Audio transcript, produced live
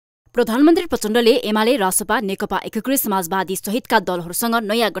प्रधानमन्त्री प्रचण्डले एमाले, रासपा, नेकपा एकीकृत समाजवादी सहितका दलहरूसँग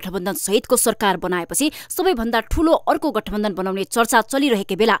नयाँ गठबन्धन सहितको सरकार बनाएपछि सबैभन्दा ठूलो अर्को गठबन्धन बनाउने चर्चा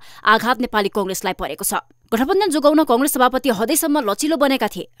चलिरहेकै बेला आघात नेपाली कांग्रेसलाई परेको छ। गठबन्धन जोगाउन कांग्रेस सभापति हदैसम्म लचिलो बनेका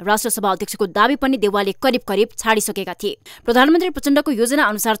थिए। राष्ट्रसभा अध्यक्षको दाबी पनि देउवाले करिब करिब छाडिसकेका थिए। प्रधानमन्त्री प्रचण्डको योजना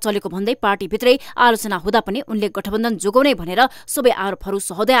अनुसार चलेको भन्दै पार्टीभित्रै आलोचना हुँदा पनि उनले गठबन्धन जोगाउने भनेर सबै आरोपहरू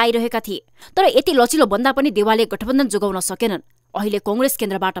सहँदै आइरहेका थिए। तर यति लचिलो बन्दा पनि देउवाले गठबन्धन जोगाउन सकेनन्। अहिले कांग्रेस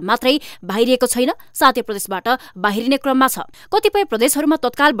केन्द्रबाट मात्रै बाहिरिएको छैन, साथै प्रदेशबाट बाहिरिने क्रममा छ। कतिपय प्रदेशहरूमा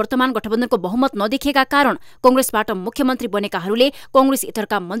तत्काल वर्तमान गठबन्धनको बहुमत नदेखिएका कारण कांग्रेसबाट मुख्यमन्त्री बनेकाहरूले कांग्रेस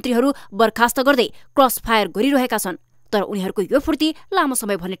इतरका मन्त्रीहरू बर्खास्त गर्दै क्रस फायर गरिरहेका छन्। तर उनीहरूको यो फुर्ती लामो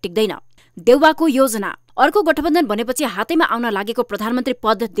समय भने टिक्दैन। देउवाको योजना। अर्को गठबन्धन बनेपछि हातैमा आउन लागेको प्रधानमन्त्री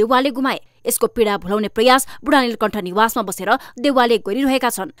पद देउवाले गुमाए। यसको पीडा भुलाउने प्रयास बुढानीलकण्ठ निवासमा बसेर देउवाले गरिरहेका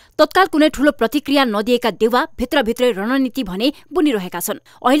छन्। तत्काल कुनै ठूलो प्रतिक्रिया नदिएका देउवा भित्रभित्रै रणनीति भने बुनिरहेका छन्।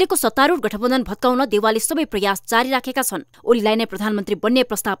 अहिलेको सत्तारूढ गठबन्धन भत्काउन देउवाले सबै प्रयास जारी राखेका छन्। ओलीलाई नै प्रधानमन्त्री बन्ने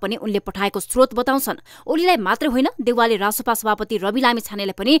प्रस्ताव पनि उनले पठाएको स्रोत बताउँछन्। ओलीलाई मात्र होइन, देउवाले रासपा सभापति रवि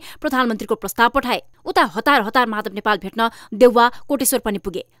लामिछानेलाई पनि प्रधानमन्त्रीको प्रस्ताव पठाए। उता हतार हतार माधव नेपाल भेट्न देउवा कोटेश्वर पनि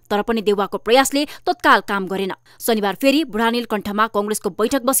पुगे। तर पनि देउवाको प्रयासले तत्काल काम गरेन। शनिबार फेरि बुढानीलकण्ठमा कांग्रेसको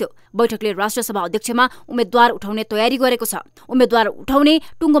बैठक बस्यो। बैठकले राष्ट्रसभा अध्यक्षमा उम्मेद्वार उठाउने तयारी गरेको छ। उम्मेद्वार उठाउने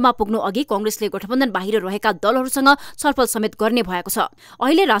टुङ्गोमा पुग्नु अघि कांग्रेसले गठबन्धन बाहिर रहेका दलहरूसँग छलफल समेत गर्ने भएको छ।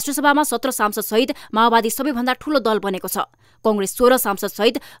 अहिले राष्ट्रसभामा 17 सांसद सहित माओवादी सबैभन्दा ठूलो दल बनेको छ। कांग्रेस 16 सांसद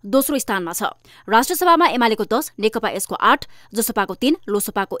सहित दोस्रो स्थानमा छ। राष्ट्रसभामा एमालेको 10, नेकपा यसको 8, जसपाको 3,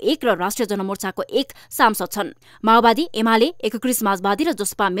 लोसपाको 1 र राष्ट्रिय जनमोर्चाको 1 सांसद छन्। माओवादी, एमाले, एकीकृत समाजवादी र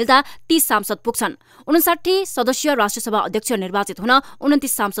जसपा मिल्दा 30 सांसद पुग्छन्। 59 सदस्यीय राष्ट्रसभा अध्यक्ष निर्वाचित हुन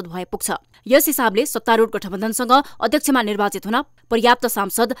 29 सांसद भए पुग्छ। यस हिसाबले सत्तारूढ गठबन्धनसँग अध्यक्षमा निर्वाचित हुन पर्याप्त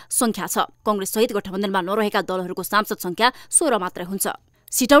सांसद संख्या छ। कांग्रेस सहित गठबन्धनमा नरहेका दलहरूको सांसद संख्या 16 मात्रै हुन्छ।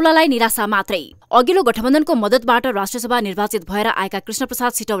 सिटौलालाई निराशा मात्रै। अघिल्लो गठबन्धनको मद्दतबाट राष्ट्रसभा निर्वाचित भएर आएका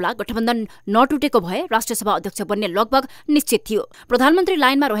कृष्णप्रसाद सिटौला गठबन्धन नटुटेको भए राष्ट्रसभा अध्यक्ष बन्ने लगभग निश्चित थियो। प्रधानमन्त्री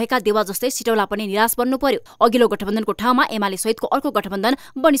लाइनमा रहेका देउवा जस्तै सिटौला पनि निराश बन्नु पर्यो। अघिल्लो गठबन्धनको ठाउँमा एमाले सहितको अर्को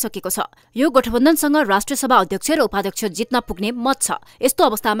गठबन्धन बनिसकेको छ। यो गठबन्धनसँग राष्ट्रसभा अध्यक्ष र उपाध्यक्ष जित्न पुग्ने मत छ। यस्तो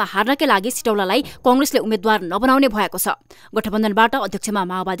अवस्थामा हार्नकै लागि सिटौलालाई कांग्रेसले उम्मेद्वार नबनाउने भएको छ। गठबन्धनबाट अध्यक्षमा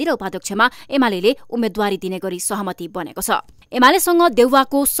माओवादी र उपाध्यक्षमा एमाले उम्मेद्वारी दिने गरी सहमति बनेको छ। एमालेसँग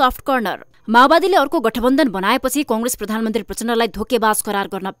देउवाको सफ्ट कर्नर। माओवादीले अर्को गठबन्धन बनाएपछि कांग्रेस प्रधानमन्त्री प्रचण्डलाई धोकेबाज करार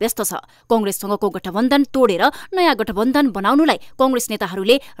गर्न व्यस्त छ। कांग्रेससँगको गठबन्धन तोडेर नयाँ गठबन्धन बनाउनुलाई कांग्रेस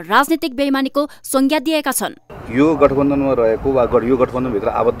नेताहरूले राजनीतिक बेइमानीको संज्ञा दिएका छन्। यो गठबन्धनमा रहेको वा यो गठबन्धनभित्र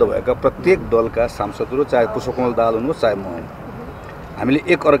आबद्ध भएका प्रत्येक दलका सांसदहरू, चाहे पुष्पकमल दाहाल हुनुहोस् चाहे म हुँ, हामीले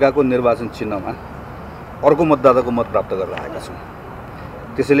एक अर्काको निर्वाचन चिन्हमा अर्को मतदाताको मत प्राप्त गरेर आएका छौँ।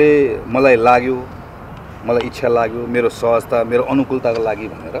 त्यसैले मलाई इच्छा लाग्यो, मेरो सहजता, मेरो अनुकूलताको लागि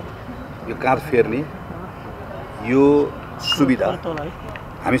भनेर यो काँध फेर्ने यो सुविधा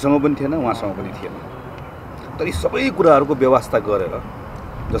हामीसँग पनि थिएन, उहाँसँग पनि थिएन। तर यी सबै कुराहरूको व्यवस्था गरेर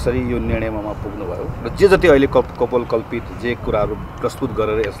जसरी यो निर्णयमा पुग्नुभयो र जे जति अहिले कपोल कल्पित जे कुराहरू प्रस्तुत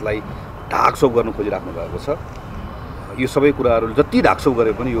गरेर यसलाई ढाकछोप गर्न खोजिराख्नु भएको छ, यो सबै कुराहरू जति ढाकछोप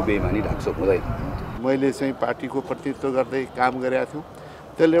गरे पनि यो बेइमानी ढाकछोप हुँदैन। मैले चाहिँ पार्टीको प्रतिनिधित्व गर्दै काम गरेका थियौँ।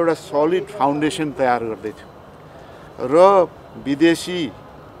 त्यसले एउटा सलिड फाउन्डेसन तयार गर्दै थियो र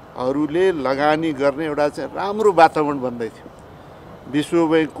विदेशीहरूले लगानी गर्ने एउटा चाहिँ राम्रो वातावरण बन्दै थियो। विश्व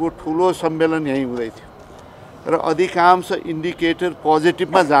बैंकको ठुलो सम्मेलन यहीँ हुँदै थियो र अधिकांश इन्डिकेटर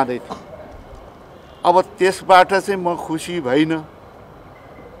पोजिटिभमा जाँदै थियो। अब त्यसबाट चाहिँ म खुसी भइनँ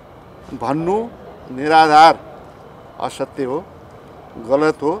भन्नु निराधार असत्य हो,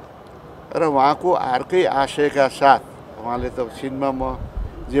 गलत हो र उहाँको अर्कै आशयका साथ उहाँले त छिनमा म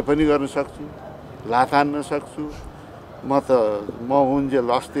जे पनि गर्न सक्छु, लात हान्न सक्छु, म हुन् जे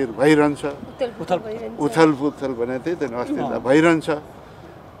अस्थिर भइरहन्छ, उथल पुथल भनेको थिएँ त्यहाँ अस्थिरता भइरहन्छ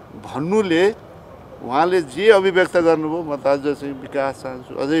भन्नुले उहाँले जे अभिव्यक्त गर्नुभयो म त अझ चाहिँ विकास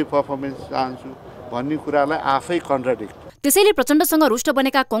चाहन्छु, अझै पर्फर्मेन्स चाहन्छु भन्ने कुरालाई आफै कन्ट्राडिक्ट। त्यसैले प्रचण्डसँग रुष्ट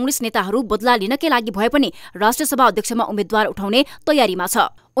बनेका कांग्रेस नेताहरू बदला लिनकै लागि भए पनि राष्ट्रसभा अध्यक्षमा उम्मेद्वार उठाउने तयारीमा छ।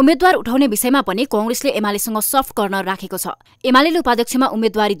 उम्मेद्वार उठाउने विषयमा पनि कांग्रेसले एमालेसँग सफ्ट कर्नर राखेको छ। एमालेले उपाध्यक्षमा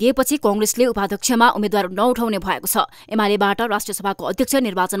उम्मेद्वारी दिएपछि कांग्रेसले उपाध्यक्षमा उम्मेद्वार नउठाउने भएको छ। एमालेबाट राष्ट्रसभाको अध्यक्ष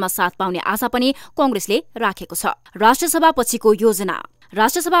निर्वाचनमा साथ पाउने आशा पनि कांग्रेसले राखेको छ। राष्ट्रसभा पछिको योजना।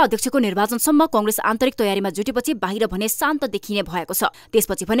 राष्ट्रिय सभा अध्यक्षको निर्वाचनसम्म कांग्रेस आन्तरिक तयारीमा जुटेपछि बाहिर भने शान्त देखिने भएको छ।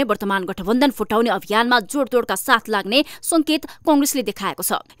 त्यसपछि भने वर्तमान गठबन्धन फुटाउने अभियानमा जोडतोडका साथ लाग्ने संकेत कांग्रेसले देखाएको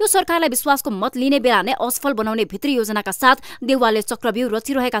छ। यो सरकारलाई विश्वासको मत लिने बेला नै असफल बनाउने भित्री योजनाका साथ देउवाले चक्रव्यूह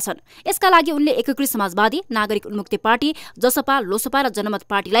रचिरहेका छन्। यसका लागि उनले एकीकृत समाजवादी, नागरिक उन्मुक्ति पार्टी, जसपा, लोसपा र जनमत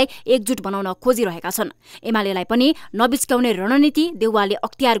पार्टीलाई एकजुट बनाउन खोजिरहेका छन्। एमालेलाई पनि नबिच्काउने रणनीति देउवाले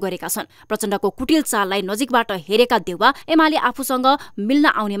अख्तियार गरेका छन्। प्रचण्डको कुटिल चाललाई नजिकबाट हेरेका देउवा एमाले आफूसँग मिल्न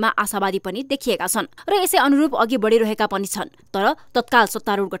आउनेमा आशावादी पनि देखिएका छन् र यसै अनुरूप अघि बढिरहेका पनि छन्। तर तत्काल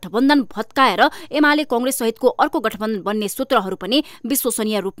सत्तारूढ गठबन्धन भत्काएर एमाले कांग्रेस सहितको अर्को गठबन्धन बन्ने सूत्रहरू पनि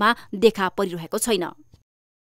विश्वसनीय रूपमा देखा परिरहेको छैन।